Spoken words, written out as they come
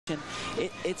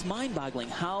It's mind-boggling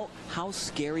how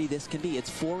scary this can be. It's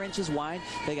 4 inches wide.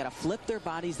 They got to flip their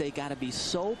bodies. They got to be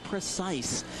so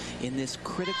precise in this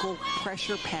critical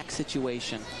pressure pack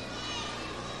situation.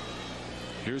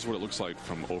 Here's what it looks like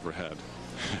from overhead.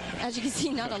 As you can see,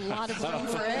 not a lot of room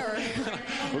for error.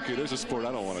 Okay, there's a sport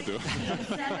I don't want to do.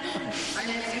 Our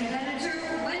next competitor,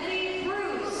 Wendy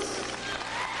Bruce.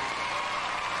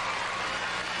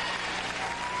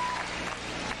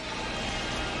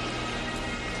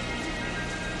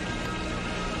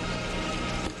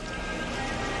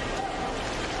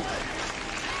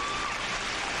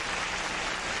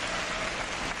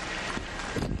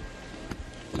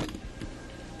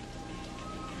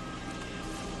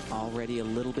 Already a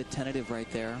little bit tentative right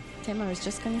there. Tim, I was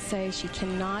just going to say, she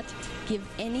cannot give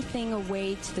anything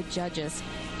away to the judges.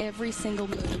 Every single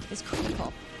move is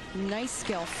critical. Nice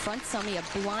skill. Front summy,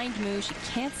 a blind move. She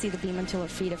can't see the beam until her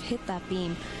feet have hit that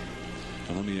beam.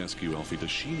 Now, let me ask you, Elfie, does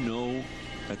she know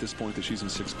at this point that she's in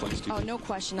 6th place? Oh, no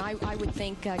question. I would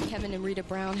think Kevin and Rita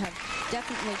Brown have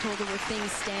definitely told her where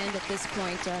things stand at this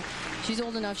point. She's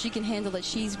old enough. She can handle it.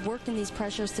 She's worked in these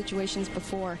pressure situations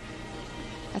before.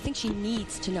 I think she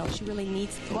needs to know. She really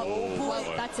needs to. Well,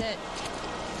 that's it.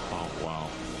 Oh, wow.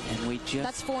 And we just...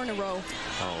 That's 4 in a row.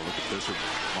 Oh, look at this. Her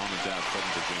mom and dad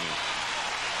putting the game.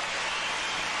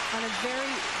 On a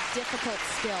very difficult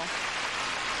skill.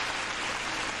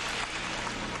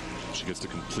 She gets to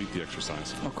complete the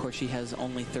exercise. Of course, she has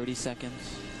only 30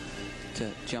 seconds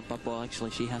to jump up. Well,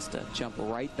 actually, she has to jump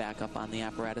right back up on the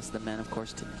apparatus. The men, of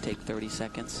course, to take 30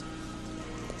 seconds.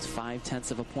 It's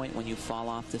 0.5 of a point when you fall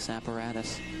off this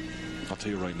apparatus. I'll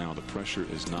tell you right now, the pressure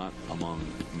is not among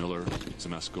Miller,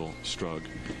 Zmeskal, Strug.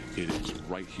 It is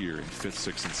right here in 5th,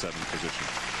 6th, and 7th position.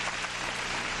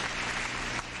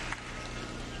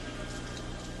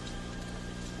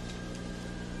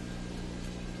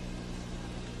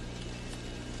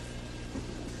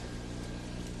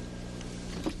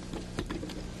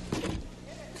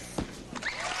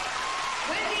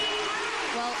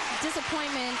 Well,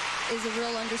 disappointment is a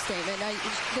real understatement.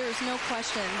 There's no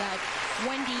question that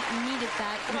Wendy needed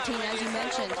that routine, as you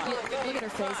mentioned. Look at her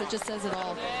face. It just says it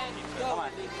all.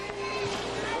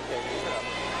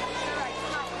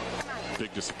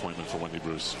 Big disappointment for Wendy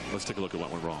Bruce. Let's take a look at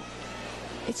what went wrong.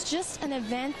 It's just an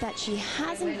event that she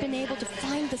hasn't been able to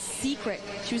find the secret.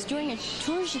 She was doing a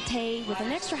tour jeté with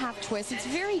an extra half twist. It's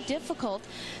very difficult.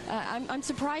 I'm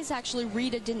surprised, actually,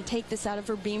 Rita didn't take this out of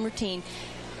her beam routine.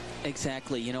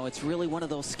 Exactly. You know, it's really one of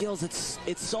those skills. It's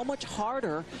so much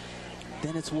harder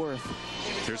than it's worth.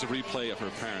 Here's a replay of her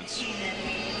parents.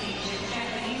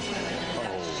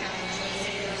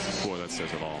 Oh, boy, that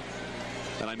says it all.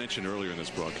 And I mentioned earlier in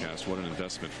this broadcast what an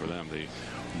investment for them. They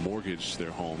mortgaged their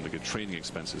home to get training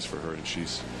expenses for her, and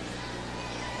she's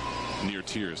near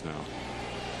tears now.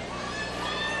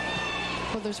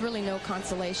 Well, there's really no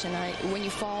consolation. When you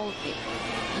fall,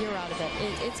 you're out of it.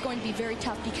 It's going to be very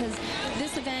tough because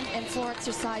this event and floor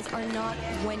exercise are not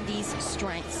Wendy's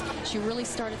strengths. She really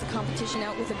started the competition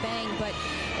out with a bang, but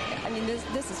I mean,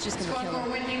 this is just going to kill her.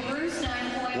 Wendy Bruce,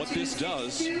 9 points. What this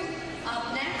does,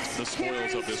 Up next, the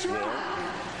spoils of this war,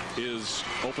 is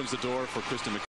opens the door for Kristen